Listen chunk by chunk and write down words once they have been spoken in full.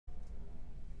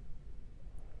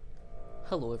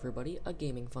Hello everybody, a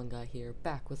gaming fun guy here,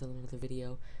 back with another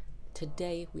video.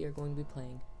 Today we are going to be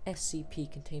playing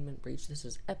SCP Containment Breach. This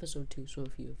is episode 2, so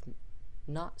if you have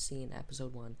not seen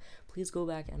episode 1, please go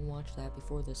back and watch that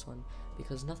before this one,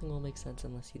 because nothing will make sense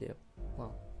unless you do.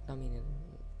 Well, I mean,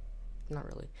 not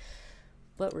really.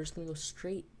 But we're just going to go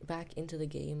straight back into the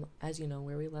game. As you know,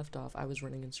 where we left off, I was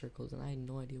running in circles and I had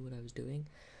no idea what I was doing.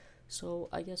 So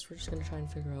I guess we're just going to try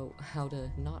and figure out how to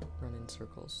not run in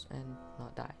circles and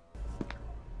not die.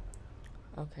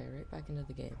 Okay, right back into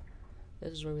the game.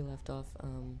 This is where we left off.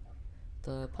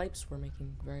 The pipes were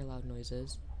making very loud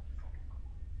noises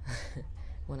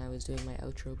when I was doing my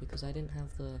outro because I didn't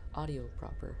have the audio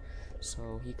proper,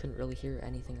 so you couldn't really hear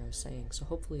anything I was saying, so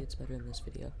hopefully it's better in this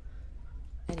video.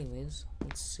 Anyways,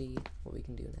 let's see what we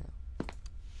can do now.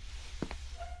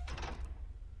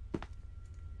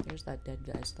 There's that dead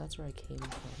guy, so that's where I came from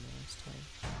last time.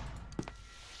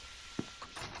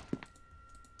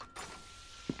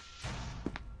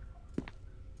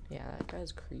 Yeah, that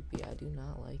guy's creepy. I do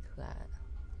not like that.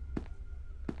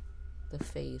 The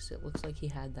face, it looks like he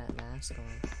had that mask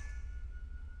on.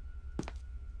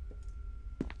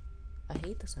 I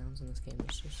hate the sounds in this game,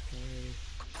 they're so scary.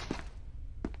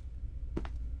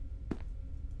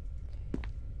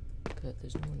 Okay. Good,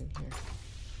 there's no one in here.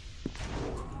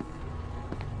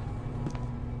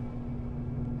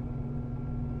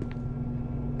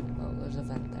 Oh, there's a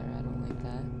vent there. I don't like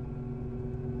that.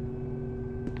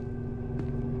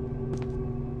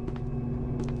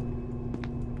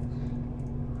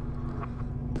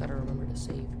 Gotta remember to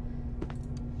save.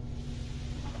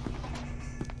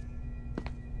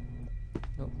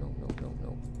 Nope, nope, nope, nope,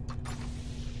 nope.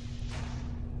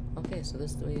 Okay, so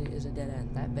this way is a dead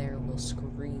end. That bear will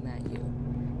scream at you.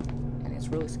 And it's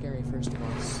really scary, first of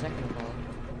all.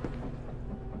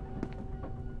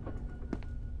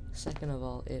 Second of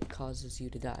all, it causes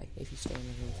you to die if you stay in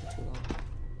the room for too long.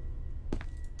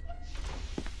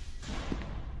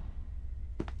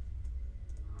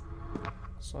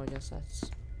 So I guess that's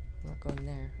not going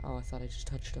there. Oh, I thought I just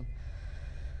touched him.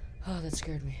 Oh, that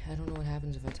scared me. I don't know what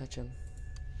happens if I touch him,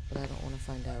 but I don't want to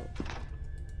find out.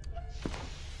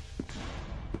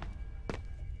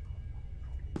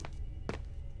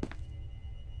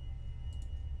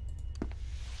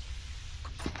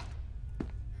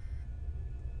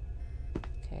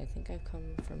 Okay, I think I've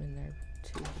come from in there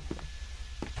too before.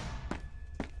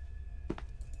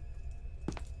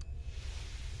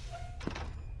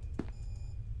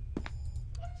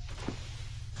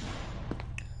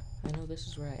 I know this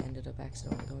is where I ended up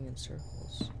accidentally going in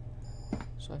circles,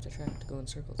 so I have to try not to go in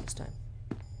circles this time.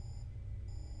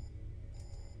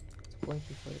 Let's blink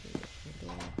before they get the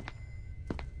door.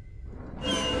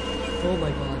 Oh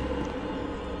my god.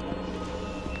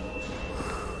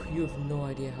 You have no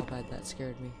idea how bad that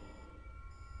scared me.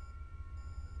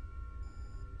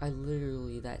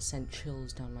 That sent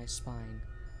chills down my spine.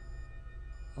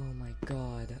 Oh my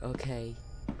god, okay.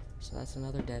 So that's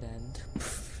another dead end.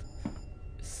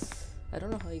 I don't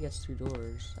know how he gets through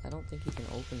doors. I don't think he can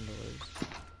open doors.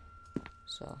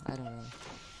 So, I don't know.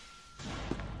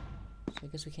 So I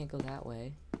guess we can't go that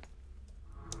way.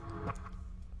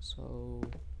 So,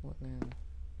 what now?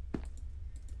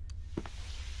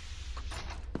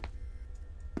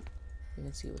 We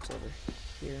can see what's over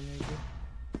here, maybe.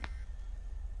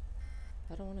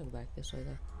 I don't want to go back this way,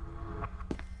 though.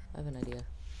 I have an idea.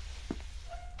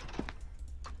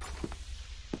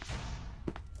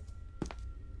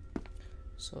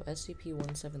 So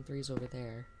SCP-173 is over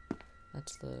there.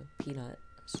 That's the peanut,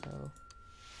 so...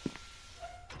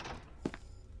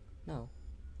 No.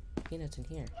 Peanut's in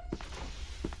here.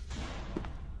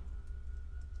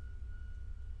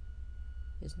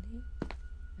 Isn't he?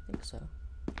 I think so.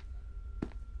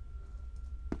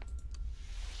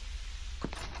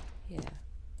 Yeah.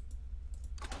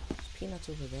 Peanut's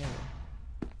over there.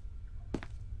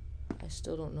 I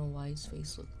still don't know why his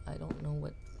face looks... I don't know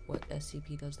what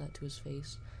SCP does that to his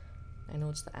face. I know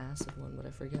it's the acid one, but I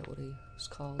forget what he's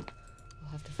called.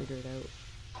 I'll have to figure it out.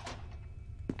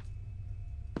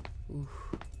 Oof.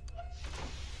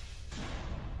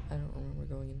 I don't remember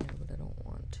going in there, but I don't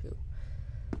want to.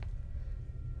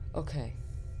 Okay.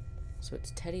 So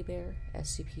it's Teddy Bear,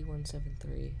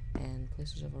 SCP-173, and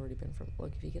places I've already been from.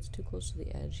 Look, if he gets too close to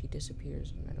the edge, he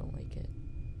disappears, and I don't like it.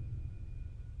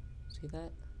 See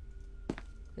that?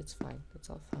 It's fine. It's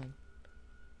all fine.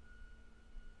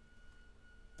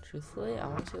 Truthfully, I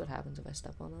want to see what happens if I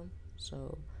step on him,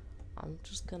 so I'm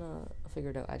just gonna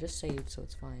figure it out. I just saved, so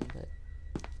it's fine, but...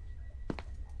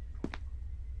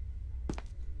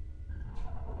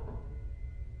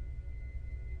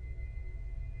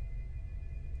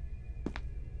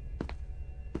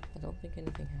 I don't think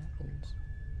anything happens.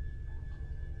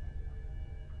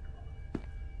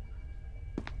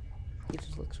 He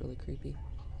just looks really creepy.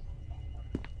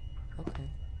 Okay,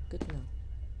 good to know.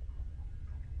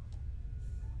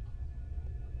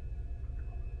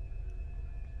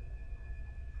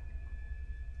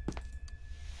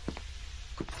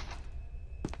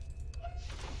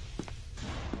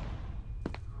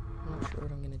 I'm not sure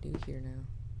what I'm gonna do here now.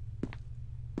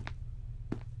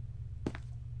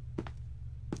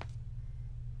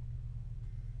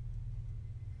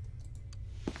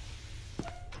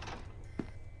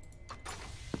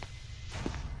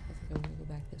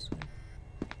 'Cause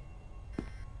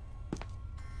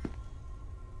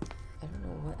I don't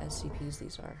know what SCPs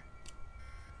these are.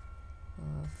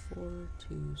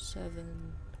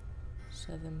 427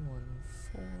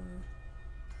 714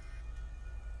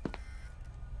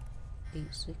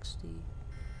 860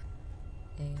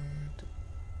 and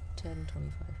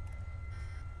 1025.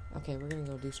 Okay, we're gonna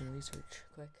go do some research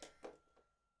quick.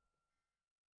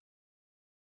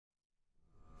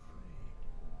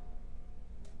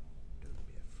 Don't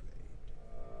be afraid.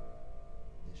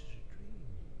 This is a dream.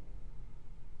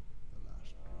 The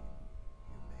last dream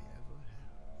you may ever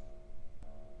have.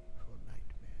 For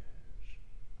nightmares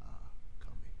are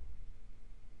coming.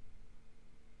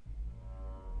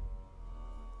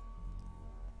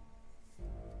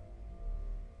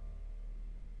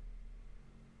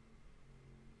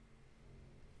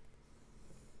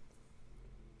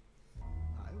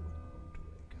 I wouldn't want to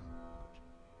wake up,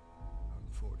 but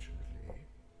unfortunately,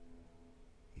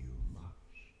 you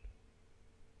must.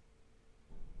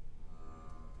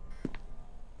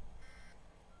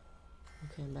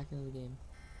 Okay, I'm back into the game.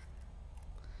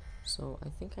 So, I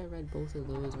think I read both of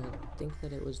those, and I think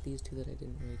that it was these two that I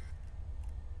didn't read.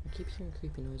 I keep hearing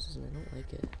creepy noises, and I don't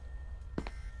like it.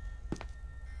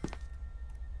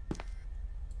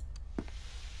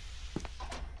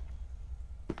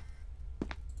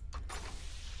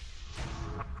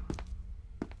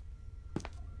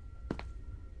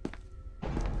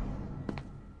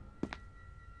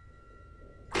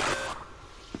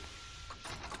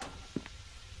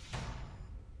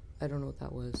 I don't know what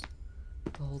that was.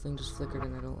 The whole thing just flickered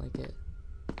and I don't like it.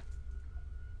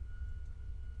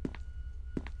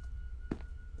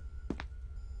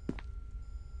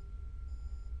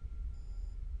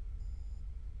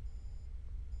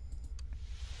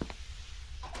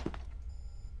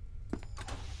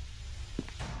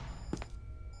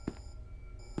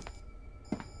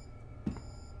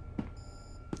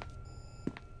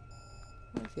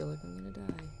 I feel like I'm gonna die.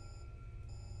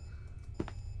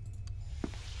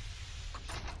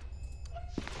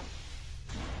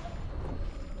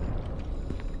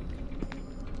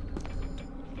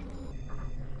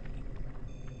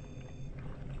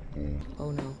 Oh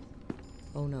no.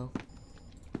 Oh no.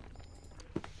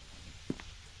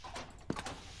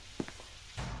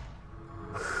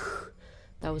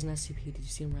 That was an SCP. Did you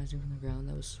see him rising from the ground?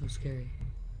 That was so scary.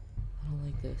 I don't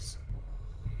like this.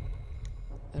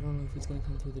 I don't know if he's gonna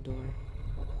come through the door.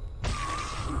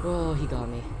 Oh, he got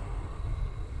me.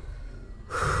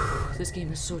 This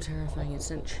game is so terrifying. It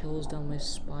sent chills down my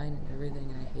spine and everything,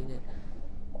 and I hate it.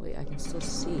 Wait, I can still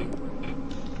see.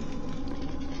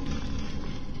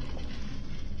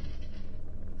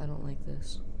 I don't like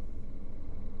this.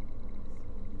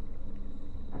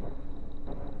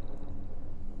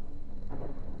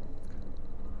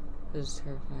 This is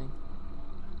terrifying.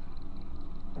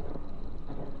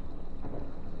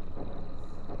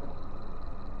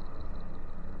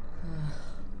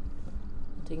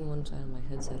 I'm taking one side of my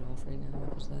headset off right now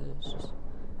because that is just,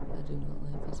 I do not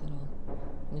like this at all.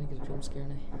 I'm gonna get a jump scare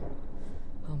and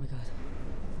oh my god.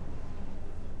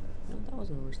 No, that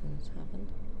wasn't the worst thing that's happened.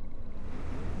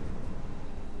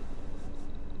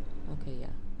 Okay,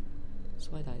 yeah.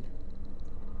 So I died.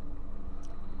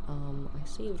 I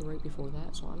saved right before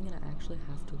that, so I'm gonna actually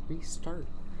have to restart.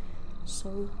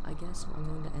 So, I guess I'm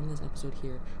going to end this episode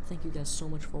here. Thank you guys so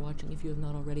much for watching. If you have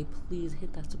not already, please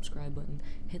hit that subscribe button,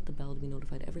 hit the bell to be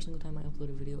notified every single time I upload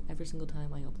a video, every single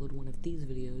time I upload one of these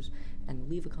videos, and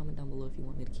leave a comment down below if you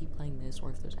want me to keep playing this, or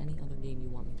if there's any other game you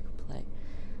want me to play.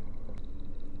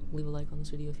 Leave a like on this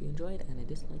video if you enjoyed, and a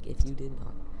dislike if you did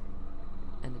not.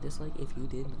 And a dislike if you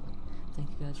did not.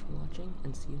 Thank you guys for watching,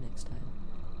 and see you next time.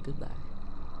 Goodbye.